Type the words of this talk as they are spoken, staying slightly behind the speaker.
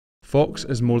Phox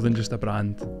is more than just a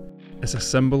brand. It's a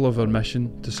symbol of our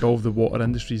mission to solve the water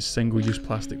industry's single-use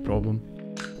plastic problem.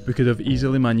 We could have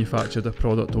easily manufactured a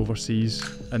product overseas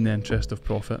in the interest of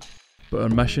profit, but our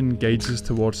mission guides us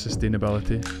towards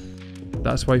sustainability.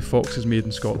 That's why Phox is made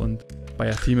in Scotland, by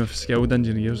a team of skilled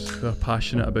engineers who are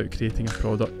passionate about creating a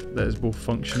product that is both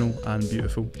functional and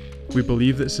beautiful. We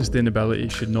believe that sustainability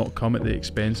should not come at the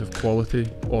expense of quality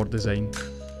or design.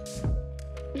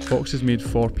 Phox is made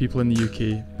for people in the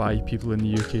UK by people in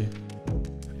the UK.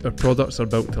 Our products are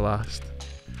built to last,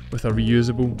 with a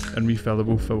reusable and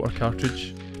refillable filter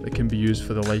cartridge that can be used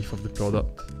for the life of the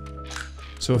product.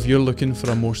 So if you're looking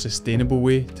for a more sustainable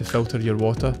way to filter your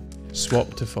water,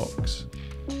 swap to Phox.